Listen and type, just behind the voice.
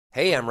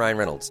Hey, I'm Ryan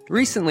Reynolds.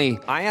 Recently,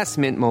 I asked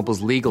Mint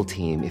Mobile's legal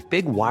team if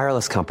big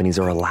wireless companies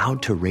are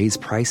allowed to raise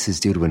prices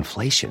due to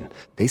inflation.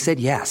 They said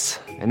yes.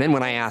 And then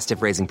when I asked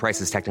if raising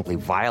prices technically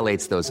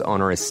violates those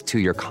onerous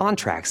two-year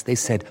contracts, they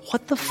said,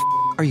 "What the f***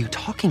 are you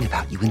talking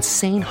about, you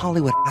insane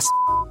Hollywood ass?"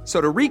 So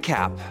to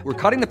recap, we're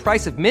cutting the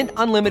price of Mint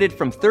Unlimited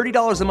from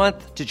 $30 a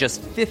month to just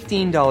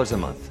 $15 a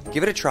month.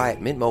 Give it a try at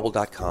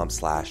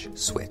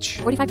mintmobile.com/switch.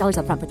 $45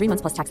 up front for 3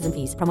 months plus taxes and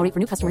fees. Promo rate for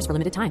new customers for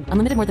limited time.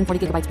 Unlimited more than 40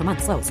 gigabytes per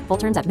month. Slows full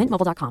terms at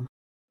mintmobile.com.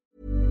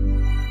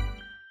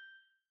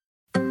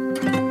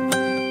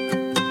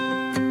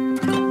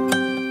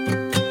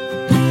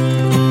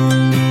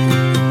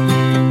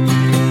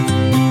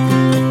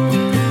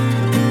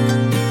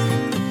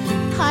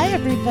 Hi,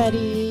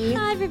 everybody.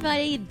 Hi,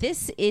 everybody.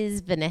 This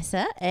is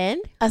Vanessa and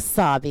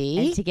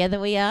Asabi. And together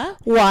we are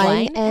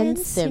Wine and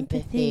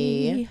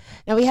Sympathy.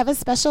 Now, we have a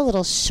special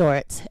little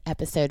short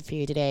episode for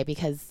you today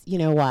because you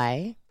know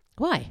why?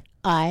 Why?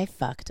 I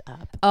fucked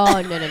up.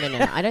 Oh, no.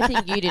 I don't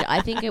think you did.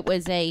 I think it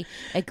was a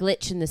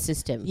glitch in the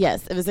system.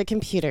 Yes, it was a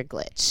computer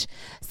glitch.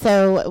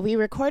 So we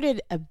recorded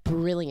a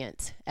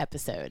brilliant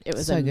episode. It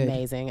was So good.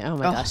 amazing. Oh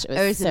my gosh, it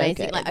was so amazing.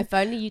 good. Like, if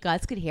only you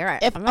guys could hear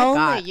it. If oh my only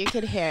God. you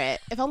could hear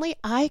it. If only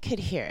I could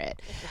hear it.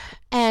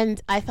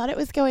 And I thought it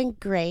was going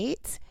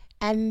great.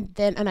 And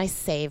I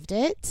saved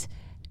it.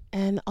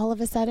 And all of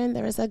a sudden,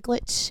 there was a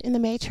glitch in the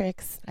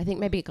matrix. I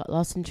think maybe it got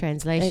lost in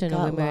translation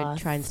or when we were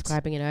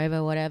transcribing it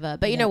over, whatever.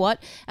 But you know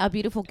what? Our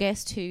beautiful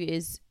guest, who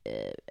is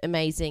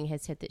amazing,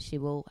 has said that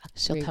she'll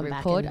come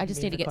back re-record. and I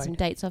just need to get some re-record.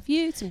 dates off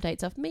you, some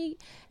dates off me,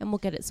 and we'll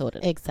get it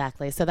sorted.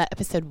 Exactly. So that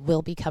episode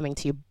will be coming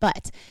to you.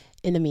 But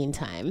in the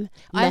meantime,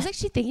 I was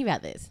actually thinking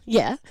about this.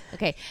 yeah.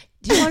 Okay.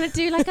 Do you want to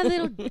do like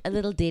a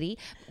little ditty?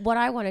 What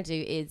I want to do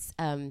is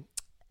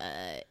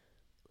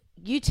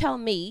you tell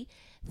me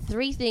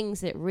 3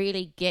 things that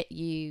really get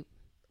you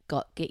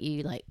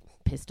like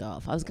pissed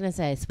off. I was going to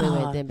say a swear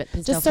word then, but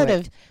pissed just off sort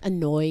worked. of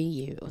annoy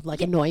you,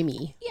 like annoy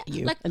me. Yeah,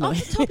 you like annoy. off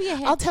the top of your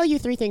head. I'll tell you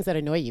 3 things that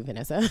annoy you,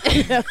 Vanessa.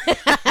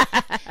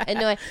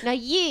 Annoy. No,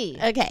 you.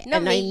 Okay,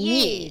 Not annoy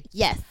me, you.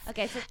 Yes.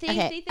 Okay, so three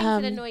Okay, things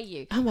that annoy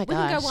you. oh my We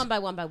can gosh. go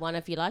one by one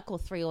if you like, or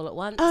 3 all at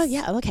once. Oh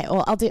yeah. Okay.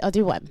 Well, I'll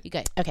do one. You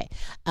go. Okay.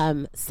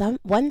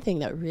 One thing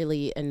that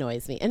really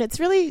annoys me, and it's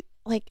really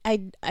like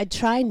I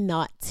try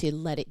not to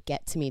let it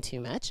get to me too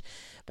much,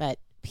 but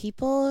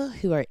people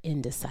who are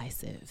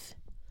indecisive.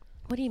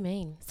 What do you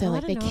mean? So Oh, I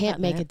like don't they know can't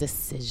about make a that.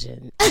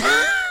 decision.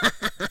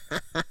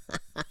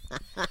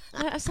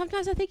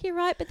 Sometimes I think you're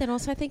right, but then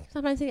also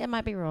sometimes I think it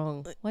might be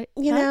wrong. What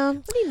You know?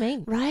 What do you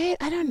mean? Right?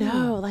 I don't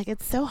know. Like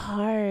it's so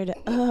hard.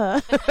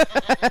 Ugh.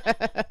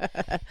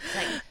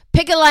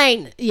 Pick a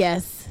lane.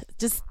 Yes.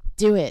 Just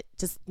do it.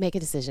 Just make a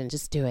decision.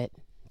 Just do it.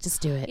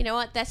 Just do it. You know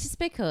what? That's just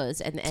because,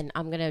 and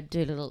I'm going to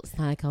do a little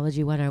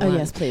psychology 101. Oh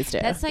yes, please do.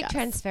 That's like Yes.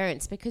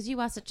 transference, because you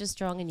are such a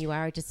strong and you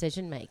are a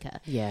decision maker.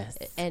 Yes.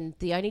 And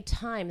the only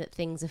time that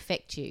things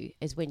affect you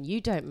is when you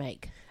don't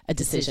make A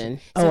decision.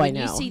 So Oh, when I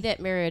know. you see that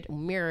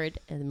mirrored,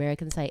 as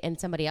Americans say, and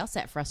somebody else,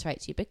 that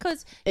frustrates you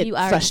because It you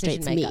are frustrates a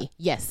decision maker. me.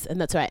 Yes,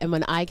 and that's right. And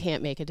when I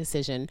can't make a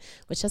decision,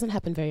 which doesn't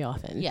happen very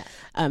often, Yeah.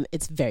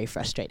 it's very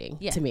frustrating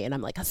Yeah. to me. And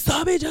I'm like,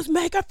 Asabi, just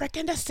make a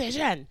freaking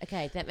decision.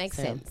 Okay, that makes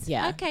So, sense.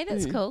 yeah. Okay,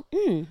 that's cool.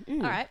 All All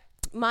right.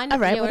 Mine, All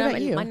right, you know what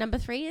about you? My number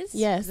 3 is?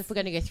 Yes. 'Cause if we're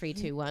going to go 3,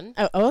 2, 1.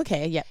 Oh,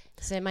 okay. Yep.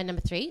 So my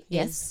number 3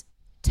 Yes. is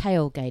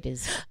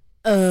tailgaters.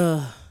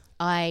 Ugh.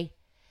 I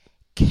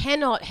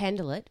cannot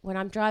handle it when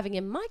I'm driving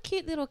in my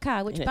cute little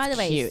car, which And by it's the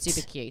way cute. is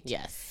super cute.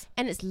 Yes.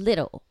 And it's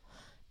little.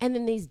 And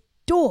then these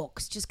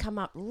dorks just come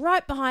up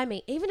right behind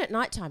me, even at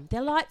nighttime.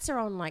 Their lights are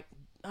on like,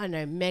 I don't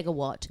know,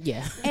 megawatt.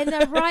 Yeah. And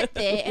they're right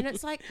there. And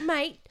it's like,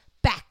 mate,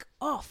 back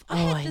off.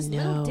 I Oh, had I this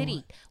little know.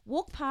 ditty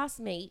walk past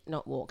me.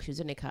 Not walk, she was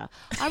in a car.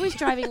 I was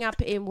driving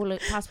up in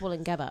past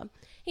Wollongabba,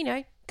 you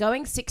know,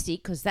 going 60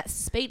 because that's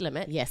the speed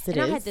limit. Yes, it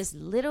and I is. had this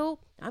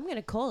little, I'm going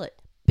to call it,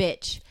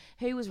 bitch,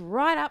 who was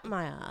right up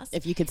my ass.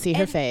 If you could see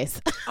her And- face.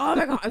 Oh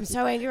my God, I'm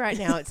so angry right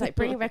now. It's like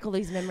bringing back all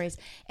these memories.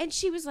 And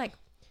she was like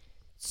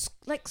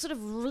sort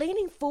of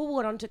leaning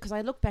forward onto, because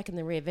I looked back in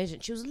the rear vision,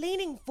 she was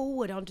leaning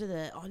forward onto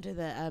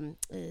the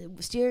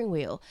steering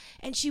wheel,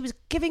 and she was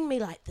giving me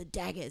like the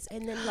daggers,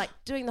 and then like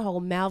doing the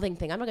whole mouthing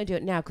thing. I'm not going to do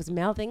it now because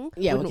mouthing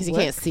Yeah, wouldn't because you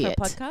work can't see for a it.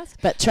 podcast.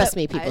 But trust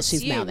me, I people,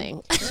 she's assume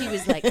mouthing. She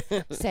was like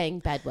saying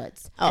bad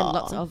words, and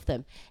lots of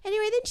them.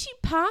 Anyway, then she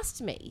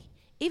passed me,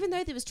 even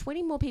though there was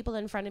 20 more people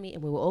in front of me,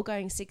 and we were all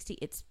going 60.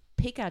 It's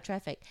peak hour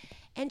traffic,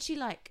 and she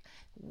like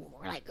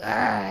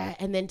 "Argh,"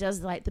 and then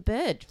does like the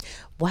bird.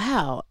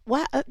 Wow.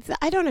 Wow.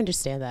 I don't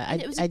understand that.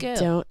 And it was a girl.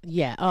 don't.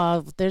 Yeah.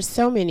 Oh, there's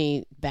so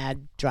many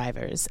bad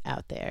drivers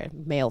out there,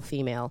 male,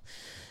 female,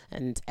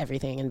 and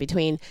everything in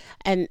between.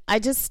 And I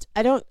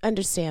don't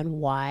understand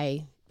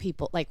why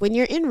people, like when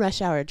you're in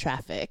rush hour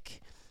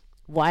traffic,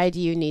 why do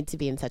you need to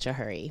be in such a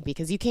hurry?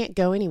 Because you can't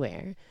go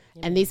anywhere.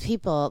 And these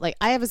people, like,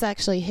 I was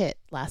actually hit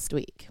last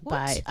week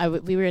by,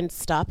 we were in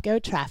stop go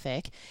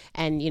traffic,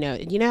 and you know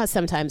how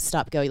sometimes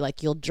stop go,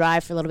 like, you'll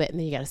drive for a little bit and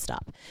then you got to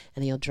stop,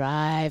 and then you'll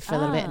drive for a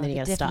little bit and then you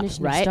got to stop,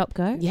 right? Stop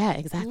go. Yeah,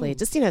 exactly.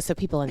 Just, so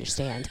people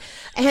understand.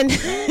 And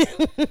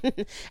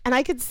and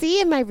I could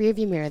see in my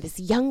rearview mirror this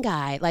young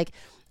guy, like,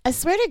 I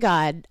swear to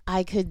God,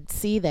 I could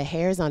see the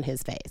hairs on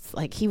his face.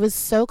 Like, he was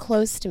so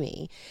close to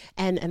me.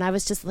 And I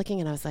was just looking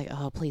and I was like,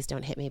 oh, please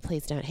don't hit me.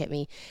 Please don't hit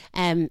me.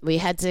 And we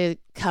had to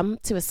come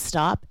to a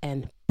stop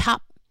and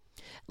pop.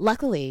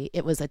 Luckily,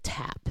 it was a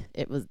tap.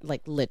 It was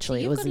like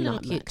literally, it was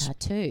not cute much. car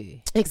too.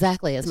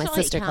 Exactly, as my not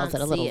like sister you calls it, a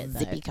can't little see it, though.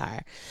 zippy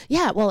car.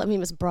 Yeah, well, I mean, it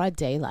was broad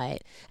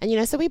daylight.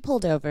 And, so we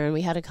pulled over and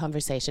we had a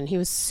conversation. He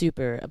was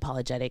super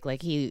apologetic.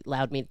 Like, he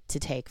allowed me to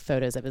take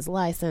photos of his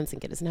license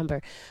and get his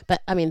number.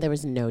 But, I mean, there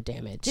was no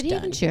damage Did he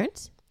have done.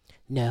 insurance?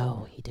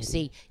 No, he didn't.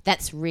 See,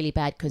 that's really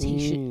bad because he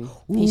should.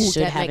 He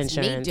should that have makes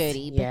insurance. me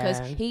dirty because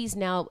Yeah. he's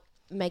now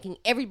making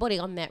everybody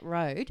on that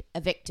road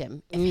a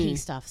victim if he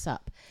stuffs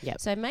up.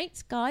 Yep. So,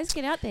 mates, guys,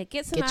 get out there,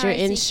 get some Get your RACQ,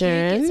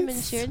 insurance. get some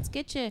insurance,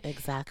 get your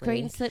Exactly.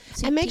 green slip,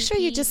 And make sure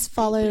you CTP. just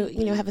follow,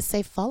 have a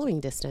safe following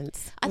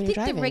distance. I when think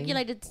you're the driving.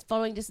 regulated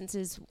following distance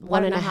is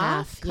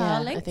 1.5 car Yeah,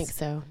 lengths. I think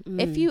so.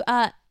 If you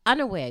are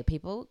unaware,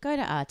 people, go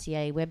to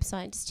RTA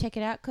website and just check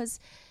it out because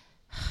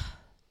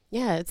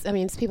Yeah,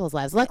 it's people's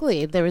lives.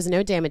 Luckily, there was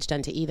no damage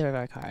done to either of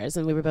our cars,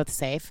 and we were both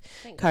safe.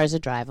 Cars are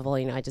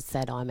drivable. I just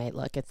said, "Oh, mate,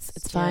 look, it's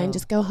fine.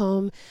 Just go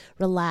home,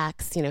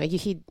 relax."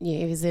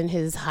 He was in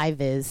his high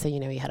vis, so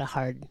he had a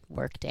hard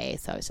work day.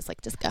 So I was just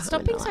like, "Just go home." stop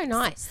and being so relax.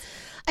 nice.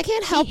 I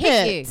can't help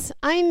hit it. you.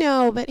 I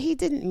know, but he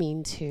didn't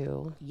mean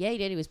to. Yeah, he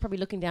did. He was probably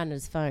looking down at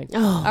his phone.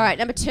 Oh. All right,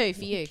 number 2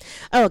 for you.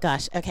 Oh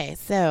gosh. Okay,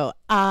 so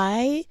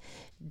I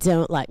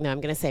don't like. No,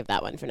 I'm going to save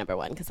that one for number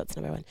 1 because that's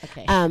number 1.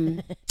 Okay.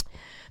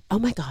 Oh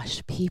my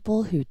gosh,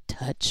 people who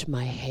touch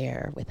my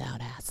hair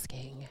without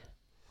asking.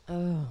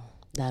 Oh.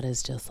 That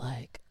is just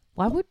like,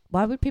 Why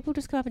would people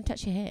just come up and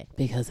touch your hair?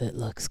 because it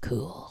looks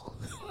cool.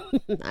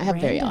 I have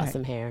very Rando.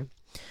 awesome hair.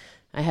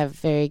 I have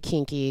very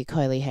kinky,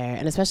 coily hair.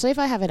 And especially if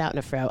I have it out in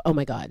a fro. Oh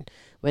my God.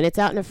 When it's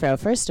out in a fro,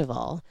 first of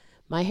all,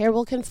 my hair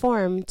will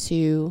conform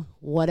to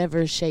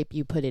whatever shape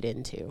you put it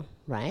into,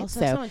 right?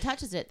 Also, if someone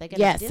touches it, they get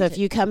yeah, so if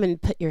you come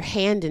and put your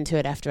hand into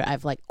it after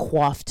I've like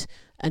coiffed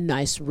a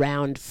nice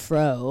round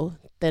fro,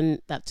 then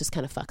that just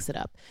kind of fucks it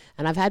up.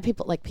 And I've had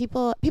people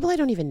I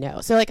don't even know.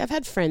 So like I've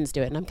had friends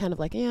do it and I'm kind of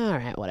like, yeah, all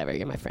right, whatever,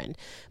 you're my friend.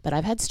 But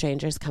I've had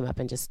strangers come up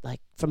and just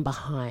like from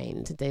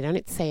behind, they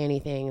don't say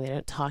anything, they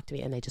don't talk to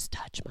me, and they just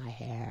touch my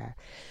hair.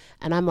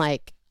 And I'm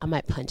like, I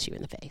might punch you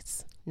in the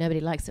face.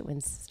 Nobody likes it when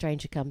a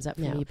stranger comes up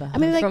from you behind. I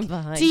mean, like, from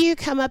behind. do you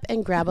come up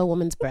and grab a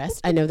woman's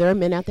breast? I know there are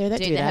men out there that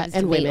Dude, do that that, happens to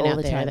and me women all out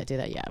the there time. that do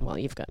that. Yeah, well,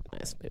 you've got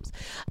nice boobs.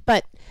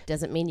 But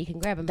Doesn't mean you can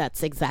grab them.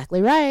 that's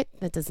exactly right.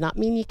 That does not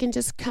mean you can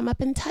just come up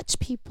and touch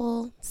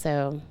people.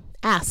 So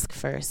ask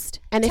first.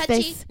 And if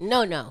they, Touchy?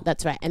 No.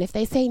 that's right. And if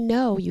they say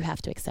no, you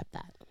have to accept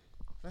that.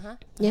 Uh-huh.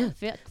 Yeah.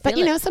 Feel But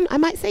it. I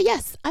might say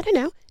yes. I don't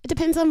know. It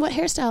depends on what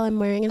hairstyle I'm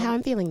wearing and how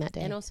I'm feeling that day.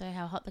 And also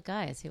how hot the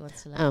guy is who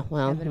wants to like Oh,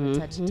 well. have a bit of a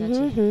touchy.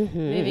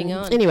 Moving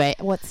on. Anyway,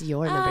 what's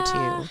your number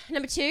 2?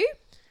 Number 2,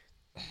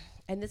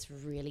 and this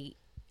really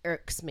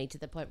irks me to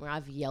the point where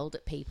I've yelled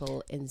at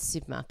people in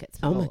supermarkets.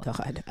 Oh my before.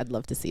 God. I'd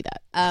love to see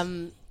that.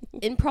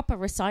 Improper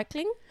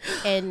recycling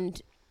and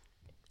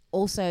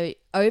also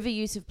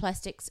overuse of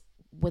plastics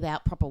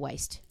without proper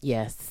waste.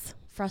 Yes.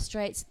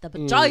 Frustrates the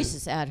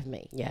bejesus out of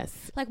me.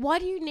 Yes. Like, why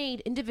do you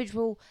need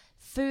individual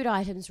food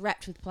items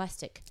wrapped with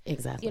plastic?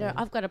 Exactly.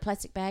 I've got a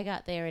plastic bag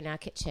out there in our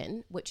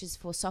kitchen, which is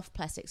for soft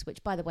plastics,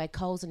 which, by the way,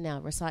 Coles are now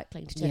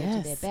recycling to turn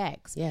into their Yes.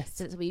 bags. Yes.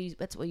 So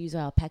that's what we use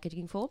our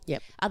packaging for.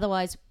 Yep.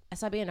 Otherwise,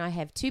 Asabi and I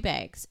have 2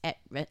 bags at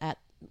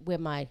where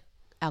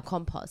our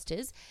compost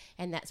is,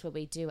 and that's where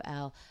we do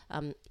our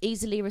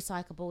easily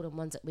recyclable and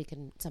ones that we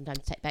can sometimes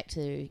take back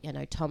to,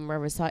 Tomra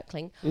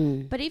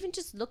Recycling. But even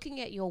just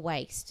looking at your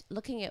waste,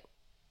 looking at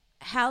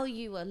how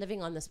you are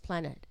living on this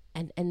planet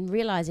and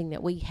realizing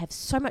that we have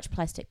so much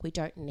plastic, we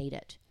don't need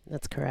it.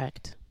 That's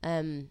correct.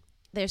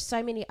 There's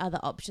so many other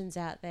options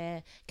out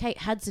there. Kate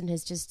Hudson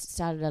has just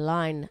started a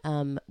line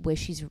where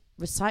she's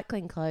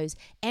recycling clothes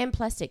and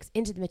plastics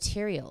into the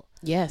material.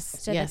 Yes.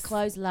 So yes. the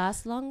clothes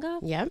last longer,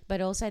 Yeah. but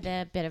also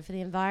they're better for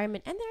the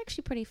environment, and they're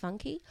actually pretty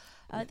funky.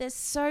 There's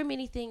so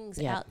many things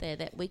Yeah. out there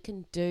that we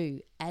can do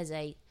as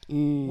a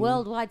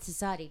worldwide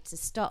society to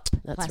stop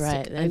That's plastic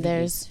right. And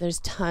overuse. there's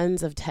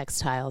tons of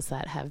textiles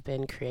that have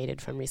been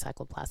created from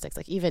recycled plastics.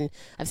 Like even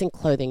I've seen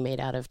clothing made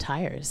out of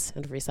tires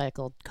and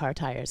recycled car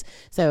tires.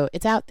 So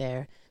it's out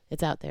there.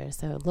 It's out there.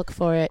 So look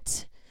for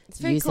it. It's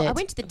very use cool. I it.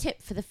 went to the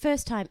Tip for the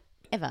first time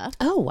ever.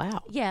 Oh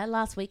wow. Yeah,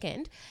 last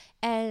weekend,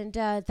 and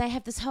they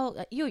have this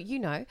whole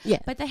Yeah.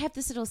 but they have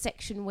this little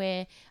section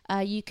where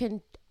you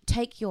can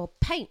take your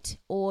paint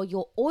or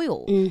your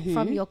oil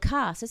from your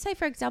car. So say,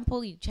 for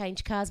example, you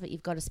change cars, but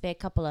you've got a spare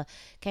couple of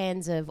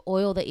cans of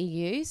oil that you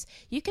use.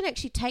 You can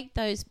actually take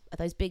those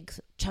big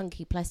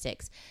chunky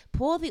plastics,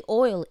 pour the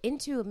oil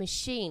into a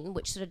machine,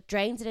 which sort of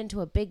drains it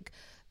into a big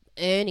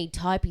Ernie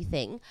typey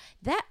thing.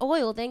 That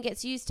oil then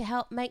gets used to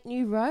help make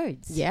new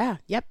roads. Yeah.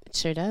 Yep. It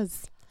sure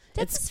does.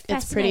 That's It's pretty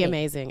fascinating.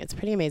 amazing. It's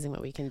pretty amazing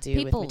what we can do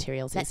People, with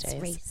materials these let's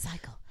days.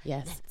 recycle.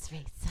 Yes. Let's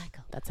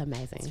recycle. That's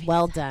amazing. Let's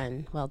Well recycle.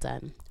 done. Well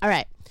done. All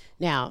right.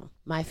 Now,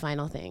 my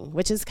final thing,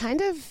 which is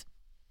kind of,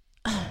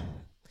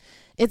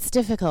 it's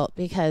difficult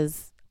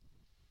because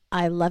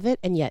I love it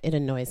and yet it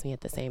annoys me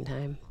at the same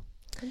time.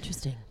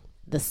 Interesting.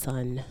 The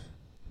sun.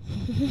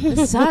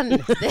 The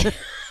sun.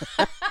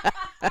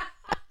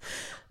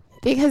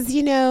 Because,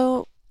 you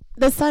know,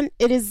 the sun,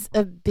 it is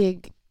a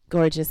big,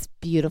 gorgeous,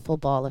 beautiful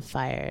ball of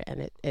fire,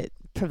 and it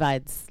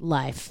provides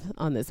life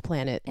on this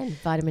planet. And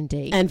vitamin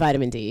D. And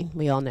vitamin D,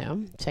 we all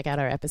know. Check out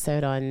our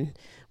episode on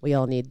We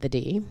All Need the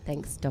D.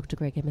 Thanks, Dr.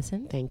 Greg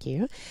Emerson. Thank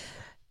you.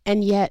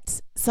 And yet,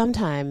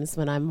 sometimes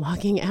when I'm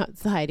walking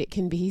outside, it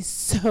can be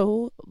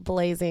so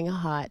blazing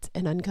hot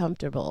and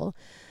uncomfortable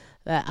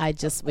that I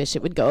just wish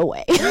it would go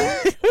away.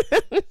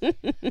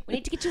 We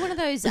need to get you one of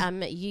those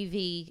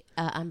UV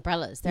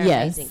umbrellas. They're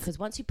Yes. amazing because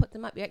once you put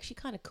them up, you're actually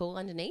kind of cool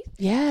underneath.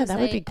 Yeah, 'Cause that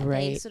would they- be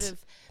great. They sort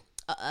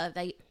of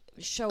they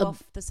show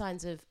off the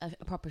signs of a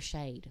proper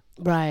shade.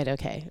 Right,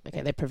 okay.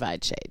 Okay, they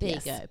provide shade. There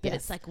yes, you go. But yes.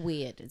 it's like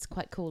weird. It's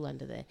quite cool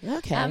under there.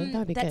 Okay, that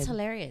would be that's good.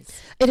 hilarious.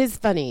 It is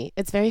funny.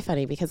 It's very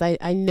funny because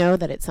I know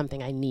that it's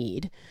something I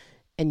need,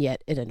 and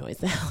yet it annoys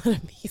the hell out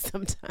of me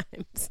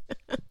sometimes.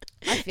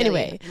 I feel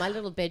Anyway. you. My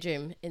little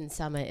bedroom in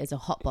summer is a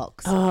hot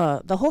box.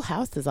 Oh, the whole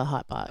house is a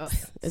hot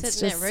box.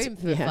 Sit in that room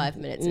for yeah. 5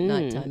 minutes at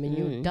night time and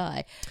you'll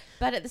die.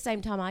 But at the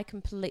same time, I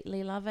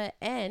completely love it.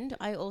 And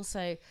I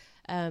also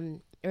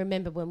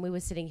remember when we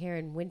were sitting here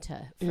in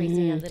winter,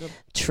 freezing our little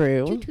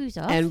True. tutus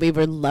off. And we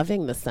were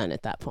loving the sun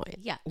at that point.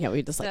 Yeah. Yeah, we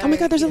were just like, So, oh my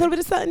God, there's a you little bit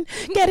of sun.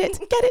 Get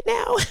it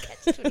now.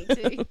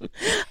 22.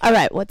 All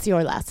right, what's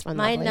your last one?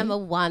 My lovely? number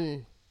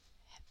one,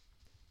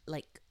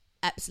 like,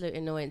 absolute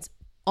annoyance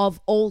of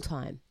all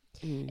time.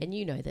 And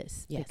you know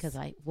this Yes. because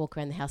I walk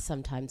around the house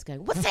sometimes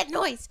going, what's that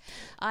noise?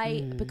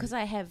 Because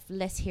I have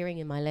less hearing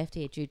in my left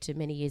ear due to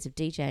many years of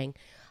DJing.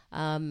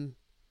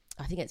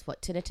 I think it's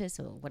tinnitus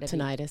or whatever.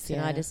 Tinnitus,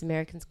 yeah. Tinnitus,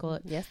 Americans call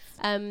it. Yes.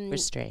 We're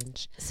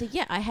strange. So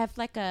yeah, I have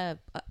like I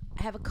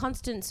have a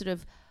constant sort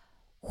of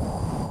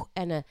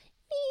and a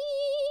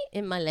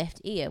in my left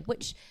ear,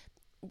 which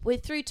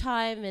through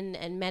time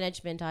and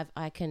management,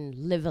 I can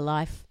live a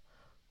life,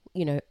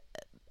 you know,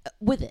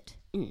 with it.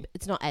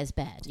 It's not as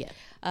bad. Yeah.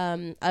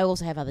 I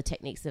also have other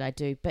techniques that I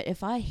do, but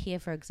if I hear,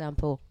 for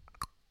example,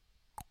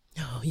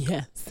 Oh,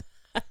 yes.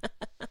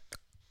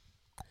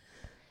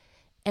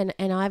 and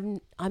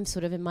I'm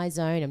sort of in my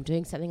zone, I'm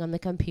doing something on the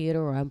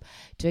computer, or I'm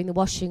doing the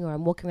washing, or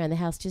I'm walking around the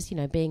house, just, you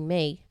know, being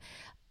me,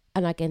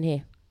 and I can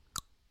hear,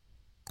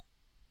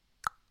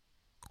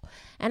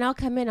 and I'll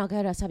come in, I'll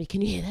go to her, Sabi,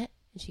 can you hear that?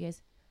 And she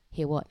goes,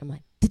 hear what? I'm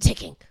like, the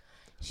ticking.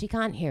 She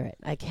can't hear it.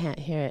 I can't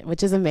hear it,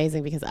 which is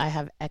amazing because I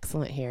have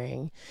excellent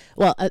hearing.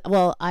 Well,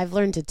 I've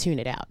learned to tune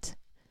it out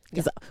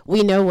because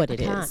we know what it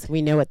is. can't.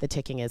 We know what the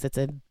ticking is. It's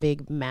a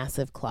big,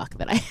 massive clock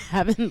that I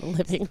have in the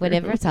living room.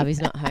 Whenever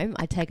Sabi's not home,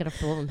 I take it off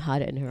the wall and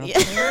hide it in her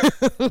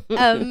office.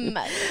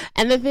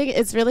 And the thing,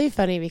 it's really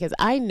funny because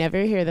I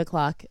never hear the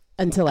clock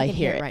until I can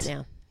hear hear it it right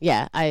now.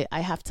 Yeah, I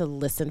have to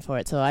listen for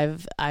it. So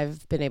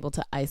I've been able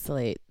to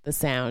isolate the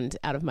sound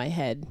out of my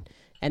head.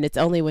 And it's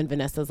only when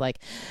Vanessa's like,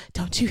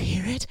 don't you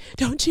hear it?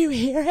 Don't you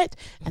hear it?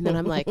 And then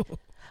I'm like,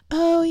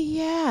 oh,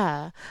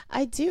 yeah,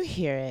 I do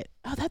hear it.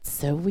 Oh, that's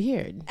so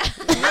weird.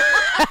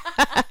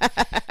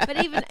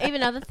 But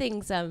even other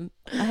things, I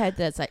heard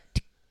that's like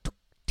tick, tock,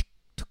 tick,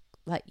 tock,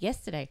 like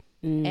yesterday,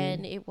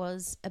 and it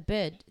was a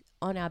bird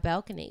on our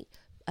balcony,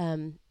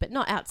 but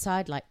not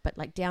outside,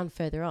 but down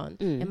further on,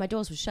 and my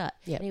doors were shut,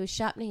 Yep. and he was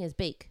sharpening his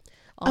beak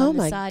Oh on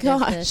the my side of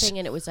the gosh. thing,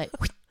 and it was like.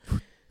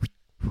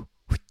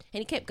 And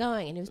he kept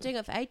going, and he was doing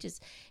it for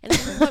ages. And there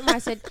was a point where I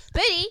said,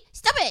 "Birdie,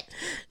 stop it!"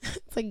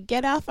 It's like,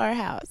 get off our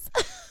house.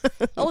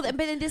 But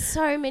then there's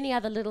so many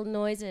other little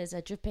noises.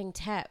 A dripping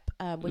tap,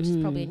 which is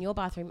probably in your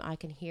bathroom. I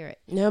can hear it,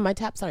 No, my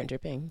taps aren't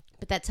dripping.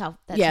 but that's how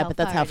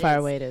far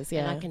away it is.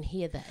 and Yeah. I can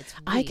hear that. It's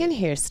I can weird.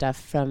 hear stuff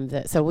from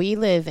so we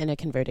live in a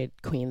converted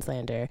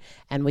Queenslander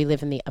and we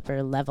live in the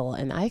upper level,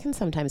 and I can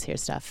sometimes hear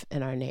stuff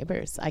in our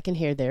neighbors. I can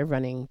hear their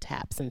running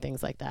taps and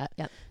things like that.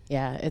 Yep.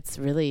 Yeah, it's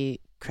really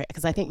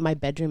because I think my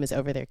bedroom is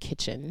over their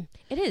kitchen.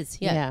 It is,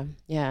 yeah.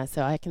 Yeah.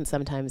 So I can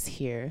sometimes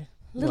hear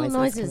Little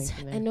noises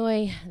coming from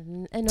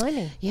there. annoy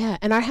me. Yeah,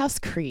 and our house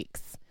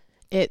creaks.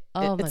 Oh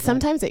my God.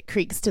 Sometimes it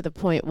creaks to the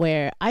point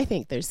where I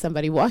think there's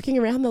somebody walking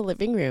around the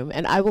living room,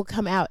 and I will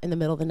come out in the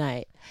middle of the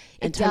night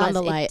and turn on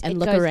the light and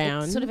look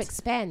around. It sort of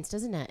expands,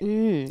 doesn't it?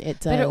 It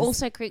does. But it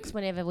also creaks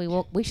whenever we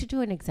walk. We should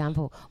do an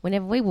example.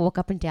 Whenever we walk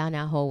up and down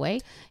our hallway,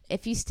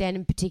 if you stand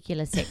in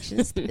particular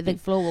sections, the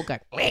floor will go.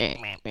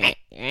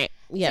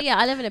 Yeah. So yeah,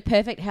 I live in a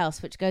perfect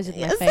house, which goes with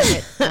my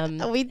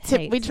favorite. We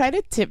hates. try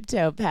to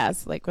tiptoe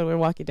past like when we're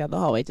walking down the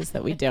hallway, just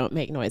that we don't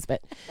make noise.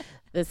 But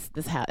this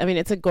house, I mean,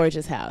 it's a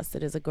gorgeous house.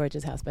 It is a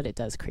gorgeous house, but it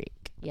does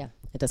creak. Yeah.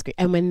 It does creak.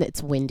 And when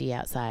it's windy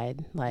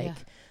outside, like, Yeah.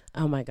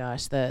 oh my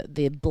gosh,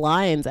 the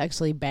blinds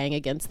actually bang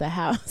against the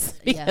house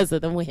because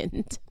of the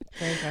wind.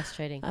 Very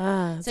frustrating.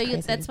 It's So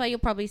crazy. that's why you'll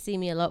probably see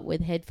me a lot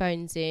with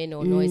headphones in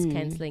or noise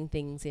cancelling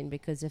things in,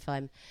 because if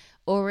I'm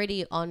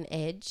already on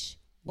edge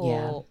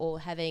or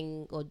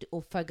having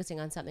or focusing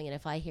on something, and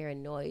if I hear a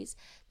noise,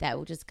 that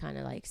will just kind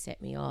of like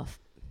set me off.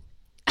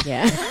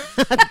 Yeah.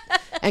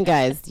 And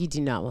guys, you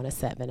do not want to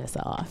set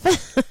Vanessa off.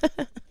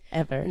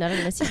 Ever. Not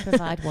unless you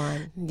provide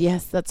wine.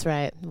 Yes, that's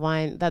right.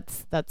 Wine,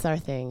 that's our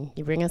thing.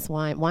 You bring us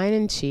wine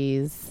and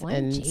cheese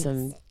and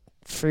some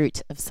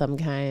fruit of some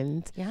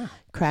kind. Yeah.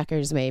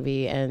 Crackers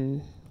maybe,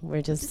 and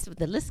we're just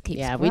the list keeps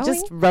yeah, growing. we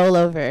just roll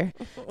over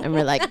and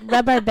we're like,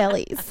 rub our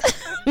bellies.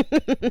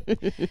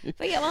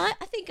 But yeah, well,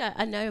 I think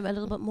I know a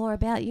little bit more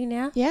about you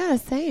now. Yeah,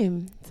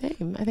 same.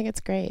 I think it's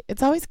great.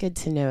 It's always good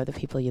to know the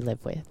people you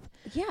live with.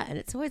 Yeah, and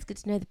it's always good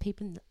to know the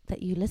people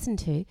that you listen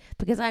to,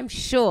 because I'm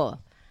sure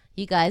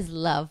you guys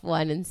love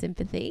Wine and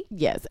Sympathy.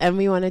 Yes, and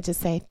we want to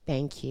just say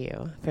thank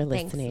you for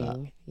Thanks a lot.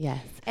 listening.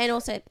 Yes. And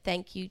also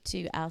thank you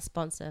to our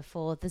sponsor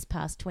for this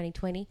past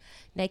 2020,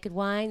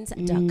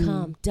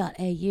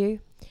 nakedwines.com.au.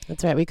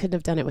 That's right. We couldn't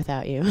have done it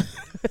without you.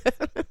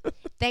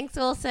 Thanks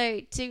also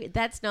to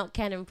That's Not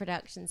Canon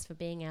Productions for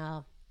being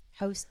our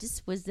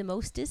hostess, was the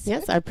mostest.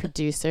 Yes, our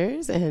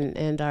producers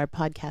and our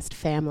podcast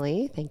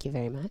family. Thank you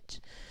very much.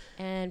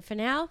 And for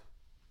now,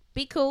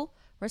 be cool,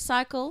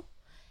 recycle,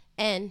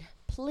 and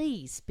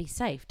please be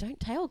safe. Don't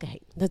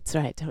tailgate. That's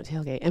right. Don't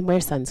tailgate. And wear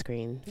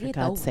sunscreen. For Yeah,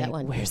 God's that sake,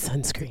 one. wear Good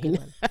sunscreen.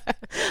 one.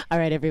 All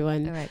right,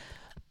 everyone. All right.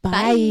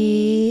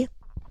 Bye.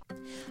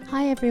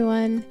 Hi,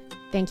 everyone.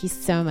 Thank you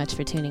so much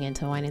for tuning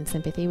into Wine and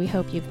Sympathy. We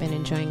hope you've been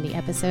enjoying the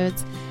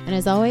episodes. And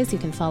as always, you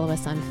can follow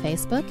us on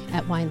Facebook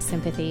at Wine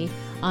Sympathy,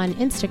 on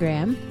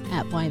Instagram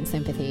at Wine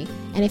Sympathy.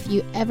 And if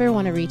you ever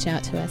want to reach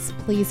out to us,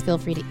 please feel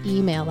free to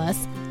email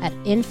us at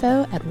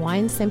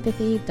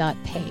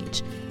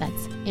info@winesympathy.page.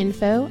 That's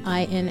info,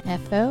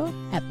 I-N-F-O,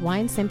 at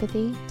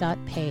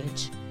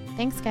winesympathy.page.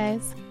 Thanks,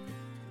 guys.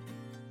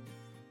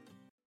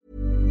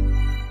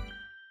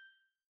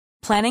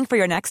 Planning for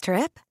your next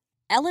trip?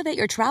 Elevate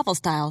your travel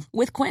style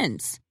with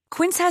Quince.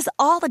 Quince has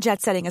all the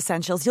jet-setting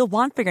essentials you'll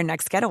want for your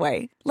next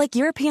getaway, like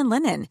European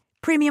linen,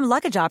 premium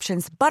luggage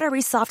options,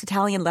 buttery soft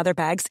Italian leather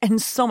bags,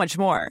 and so much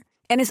more.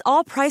 And is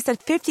all priced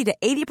at 50 to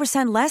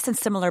 80% less than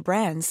similar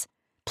brands.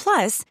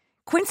 Plus,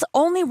 Quince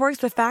only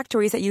works with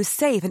factories that use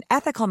safe and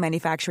ethical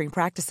manufacturing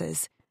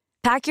practices.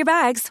 Pack your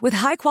bags with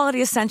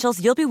high-quality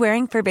essentials you'll be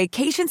wearing for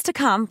vacations to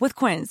come with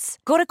Quince.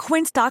 Go to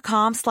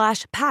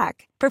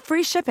quince.com/pack for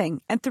free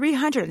shipping and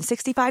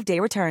 365-day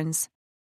returns.